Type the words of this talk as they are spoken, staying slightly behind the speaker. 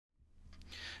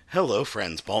Hello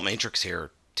friends, Baltmatrix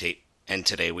here, and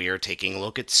today we are taking a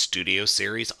look at Studio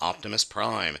Series Optimus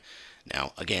Prime.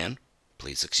 Now, again,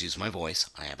 please excuse my voice,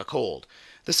 I have a cold.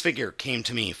 This figure came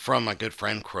to me from my good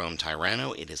friend Chrome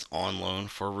Tyranno. It is on loan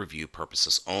for review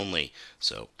purposes only,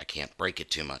 so I can't break it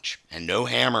too much. And no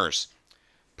hammers.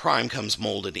 Prime comes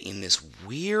molded in this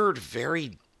weird,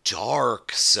 very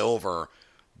dark silver,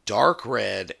 dark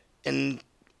red, and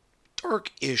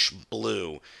dark-ish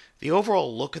blue. The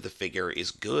overall look of the figure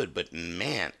is good, but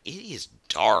man, it is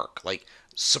dark, like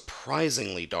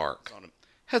surprisingly dark.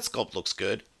 Head sculpt looks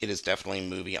good. It is definitely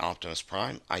movie Optimus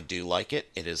Prime. I do like it.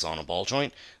 It is on a ball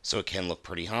joint, so it can look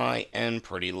pretty high and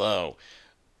pretty low.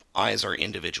 Eyes are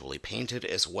individually painted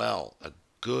as well. A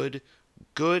good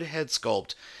head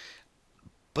sculpt,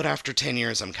 but after 10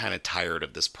 years I'm kind of tired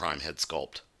of this Prime head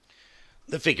sculpt.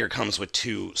 The figure comes with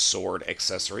two sword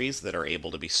accessories that are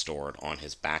able to be stored on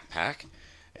his backpack,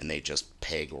 and they just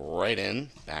peg right in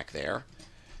back there.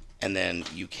 And then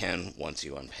you can, once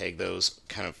you unpeg those,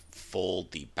 kind of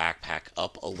fold the backpack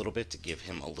up a little bit to give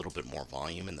him a little bit more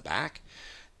volume in the back.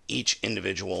 Each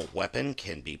individual weapon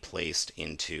can be placed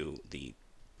into the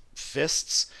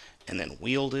fists and then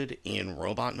wielded in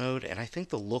robot mode, and I think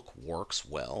the look works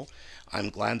well. I'm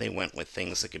glad they went with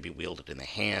things that could be wielded in the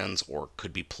hands or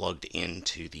could be plugged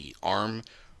into the armor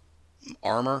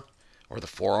or the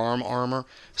forearm armor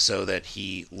so that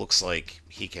he looks like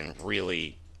he can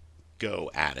really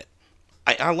go at it.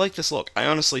 I like this look. I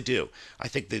honestly do. I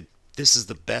think that this is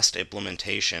the best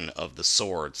implementation of the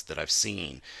swords that I've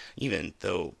seen, even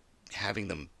though having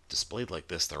them displayed like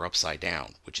this, they're upside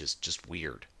down, which is just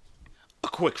weird. A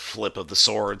quick flip of the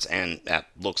swords, and that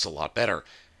looks a lot better.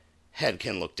 Head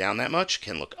can look down that much,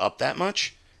 can look up that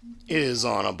much. It is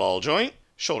on a ball joint.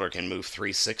 Shoulder can move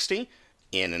 360,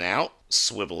 in and out,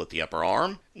 swivel at the upper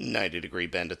arm, 90-degree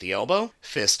bend at the elbow.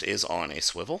 Fist is on a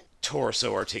swivel.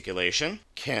 Torso articulation,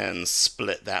 can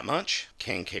split that much,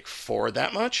 can kick forward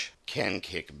that much, can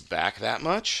kick back that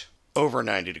much. Over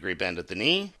 90-degree bend at the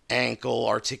knee. Ankle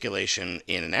articulation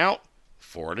in and out,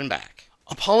 forward and back.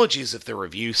 Apologies if the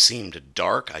review seemed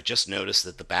dark. I just noticed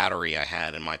that the battery I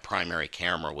had in my primary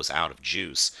camera was out of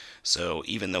juice, so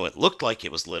even though it looked like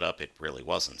it was lit up, it really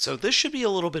wasn't. So this should be a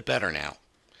little bit better now.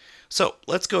 So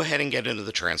let's go ahead and get into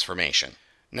the transformation.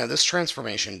 Now this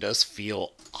transformation does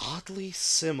feel oddly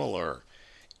similar.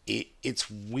 It's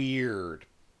weird.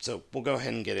 So we'll go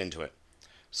ahead and get into it.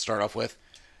 Start off with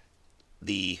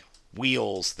the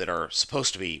wheels that are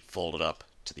supposed to be folded up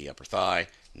to the upper thigh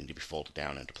need to be folded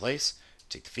down into place.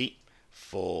 Take the feet,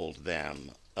 fold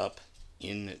them up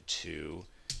into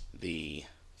the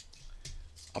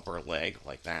upper leg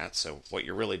like that. So what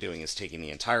you're really doing is taking the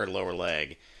entire lower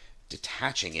leg,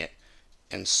 detaching it,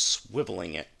 and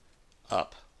swiveling it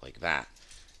up like that.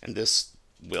 And this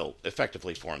will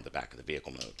effectively form the back of the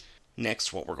vehicle mode.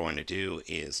 Next, what we're going to do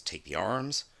is take the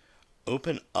arms,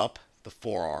 open up the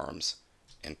forearms,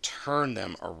 and turn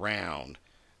them around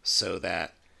so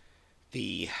that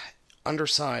the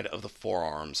underside of the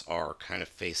forearms are kind of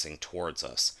facing towards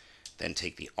us. Then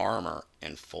take the armor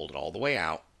and fold it all the way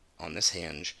out on this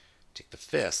hinge. Take the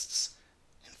fists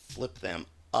and flip them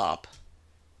up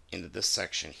into this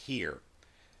section here.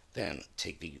 Then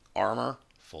take the armor,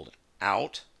 fold it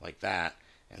out like that,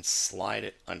 and slide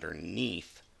it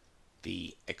underneath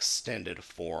the extended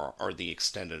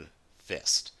extended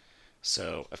fist.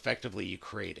 So effectively you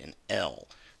create an L.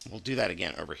 We'll do that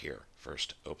again over here.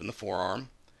 First, open the forearm,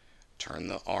 turn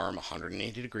the arm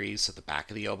 180 degrees so the back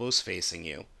of the elbow is facing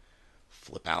you,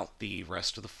 flip out the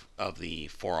rest of the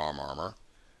forearm armor,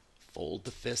 fold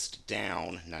the fist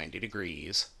down 90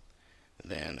 degrees,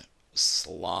 then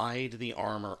slide the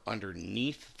armor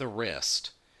underneath the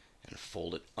wrist and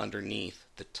fold it underneath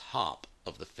the top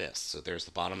of the fist. So there's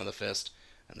the bottom of the fist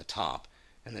and the top,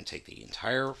 and then take the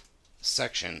entire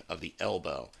section of the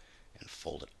elbow and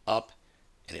fold it up,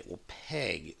 and it will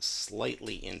peg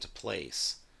slightly into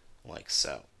place like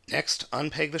so. Next,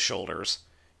 unpeg the shoulders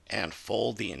and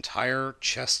fold the entire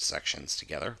chest sections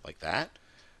together like that.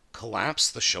 Collapse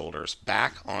the shoulders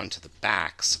back onto the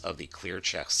backs of the clear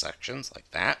chest sections like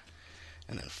that,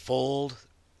 and then fold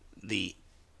the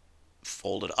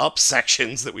folded up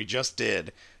sections that we just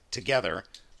did together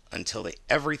until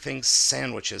everything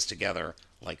sandwiches together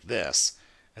like this,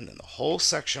 and then the whole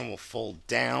section will fold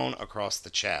down across the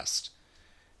chest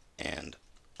and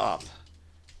up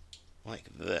like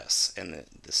this. And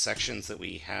the sections that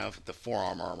we have, the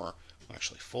forearm armor, will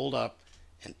actually fold up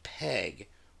and peg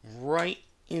right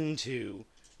into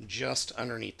just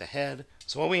underneath the head.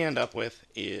 So what we end up with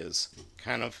is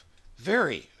kind of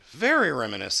very, very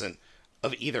reminiscent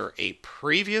of either a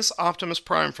previous Optimus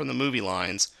Prime from the movie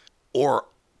lines or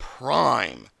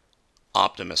Prime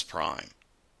Optimus Prime.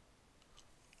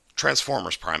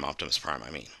 Transformers Prime, Optimus Prime,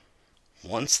 I mean.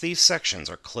 Once these sections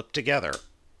are clipped together,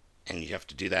 and you have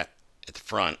to do that at the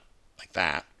front, like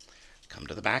that, come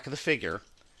to the back of the figure,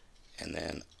 and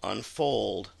then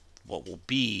unfold what will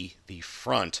be the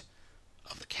front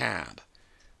of the cab.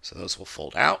 So those will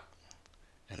fold out,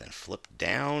 and then flip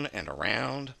down and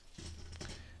around,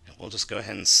 and we'll just go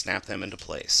ahead and snap them into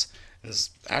place. This is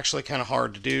actually kind of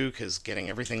hard to do because getting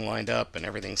everything lined up and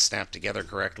everything snapped together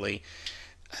correctly,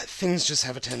 things just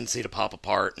have a tendency to pop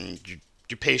apart, and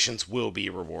your patience will be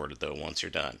rewarded though once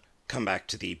you're done. Come back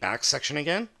to the back section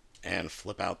again and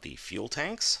flip out the fuel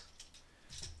tanks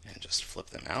and just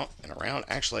flip them out and around.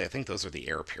 Actually, I think those are the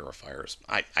air purifiers.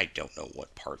 I don't know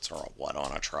what parts are what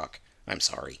on a truck. I'm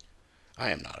sorry. I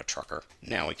am not a trucker.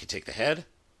 Now we can take the head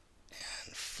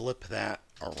and flip that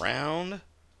around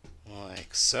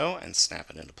like so and snap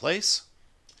it into place.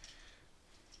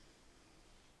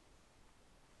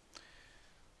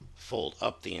 Fold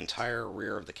up the entire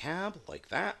rear of the cab like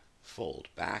that. Fold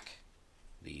back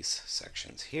these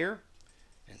sections here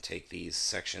and take these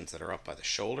sections that are up by the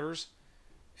shoulders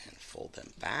and fold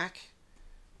them back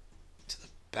to the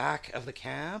back of the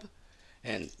cab.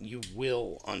 And you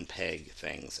will unpeg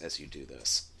things as you do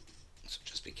this, so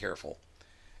just be careful.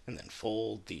 And then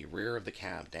fold the rear of the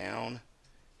cab down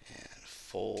and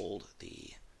fold the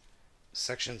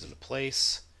sections into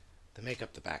place that make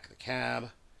up the back of the cab,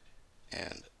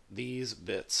 and these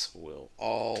bits will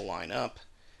all line up,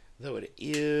 though it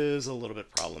is a little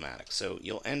bit problematic. So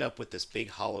you'll end up with this big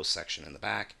hollow section in the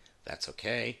back. That's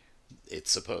okay.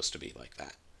 It's supposed to be like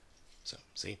that. So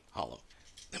see, hollow.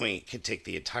 Then we can take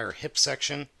the entire hip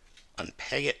section,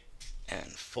 unpeg it,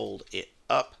 and fold it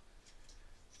up.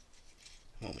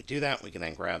 When we do that, we can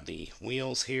then grab the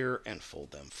wheels here and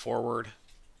fold them forward.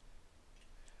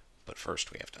 But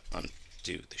first we have to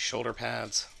undo the shoulder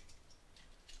pads,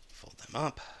 fold them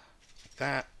up like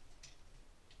that.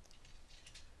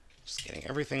 Just getting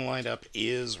everything lined up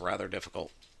is rather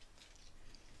difficult.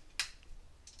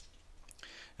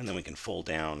 And then we can fold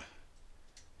down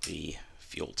the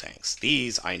fuel tanks.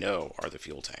 These, I know, are the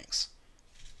fuel tanks.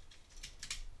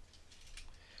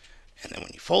 And then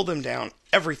when you fold them down,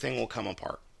 everything will come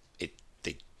apart.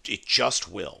 It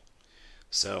just will.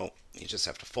 So you just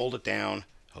have to fold it down,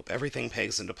 hope everything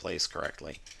pegs into place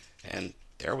correctly. And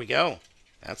there we go.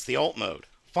 That's the alt mode.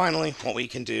 Finally, what we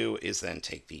can do is then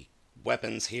take the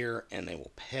weapons here, and they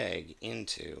will peg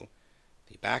into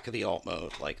the back of the alt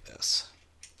mode like this.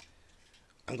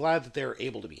 I'm glad that they're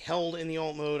able to be held in the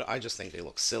alt mode. I just think they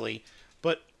look silly.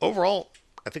 But overall,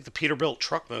 I think the Peterbilt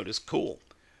truck mode is cool.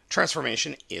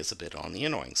 Transformation is a bit on the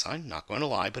annoying side, not going to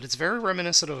lie, but it's very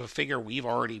reminiscent of a figure we've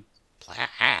already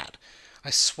had. I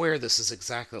swear this is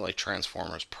exactly like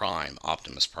Transformers Prime,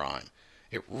 Optimus Prime.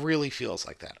 It really feels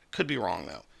like that. I could be wrong,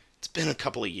 though. It's been a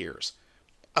couple of years.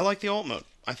 I like the alt mode.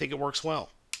 I think it works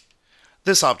well.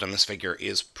 This Optimus figure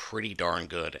is pretty darn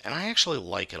good, and I actually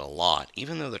like it a lot,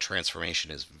 even though the transformation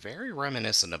is very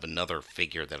reminiscent of another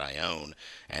figure that I own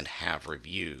and have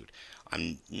reviewed.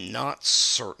 I'm not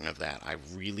certain of that. I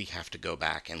really have to go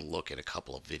back and look at a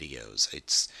couple of videos.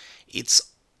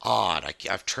 It's odd.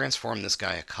 I've transformed this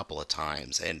guy a couple of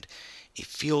times, and it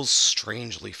feels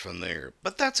strangely familiar,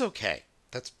 but that's okay.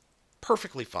 That's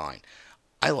perfectly fine.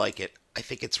 I like it. I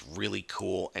think it's really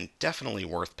cool and definitely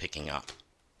worth picking up.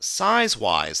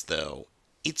 Size-wise, though,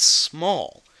 it's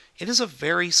small. It is a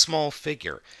very small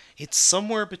figure. It's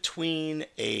somewhere between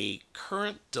a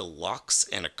current Deluxe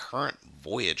and a current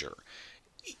Voyager.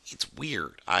 It's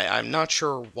weird. I'm not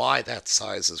sure why that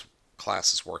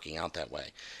class is working out that way.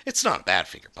 It's not a bad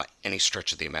figure by any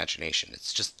stretch of the imagination.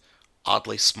 It's just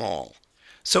oddly small.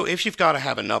 So if you've got to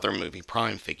have another movie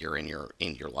Prime figure in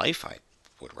your life, I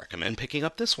would recommend picking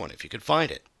up this one if you could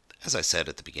find it. As I said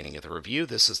at the beginning of the review,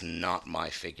 this is not my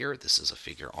figure. This is a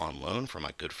figure on loan from my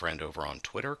good friend over on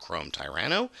Twitter, Chrome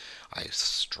Tyranno. I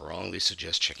strongly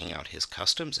suggest checking out his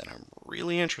customs, and I'm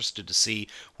really interested to see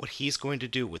what he's going to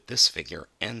do with this figure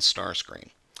and Starscream.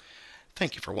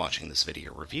 Thank you for watching this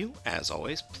video review. As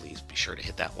always, please be sure to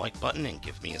hit that like button and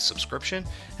give me a subscription,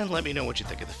 and let me know what you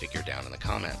think of the figure down in the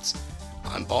comments.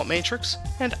 I'm Baltmatrix,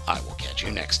 and I will catch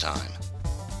you next time.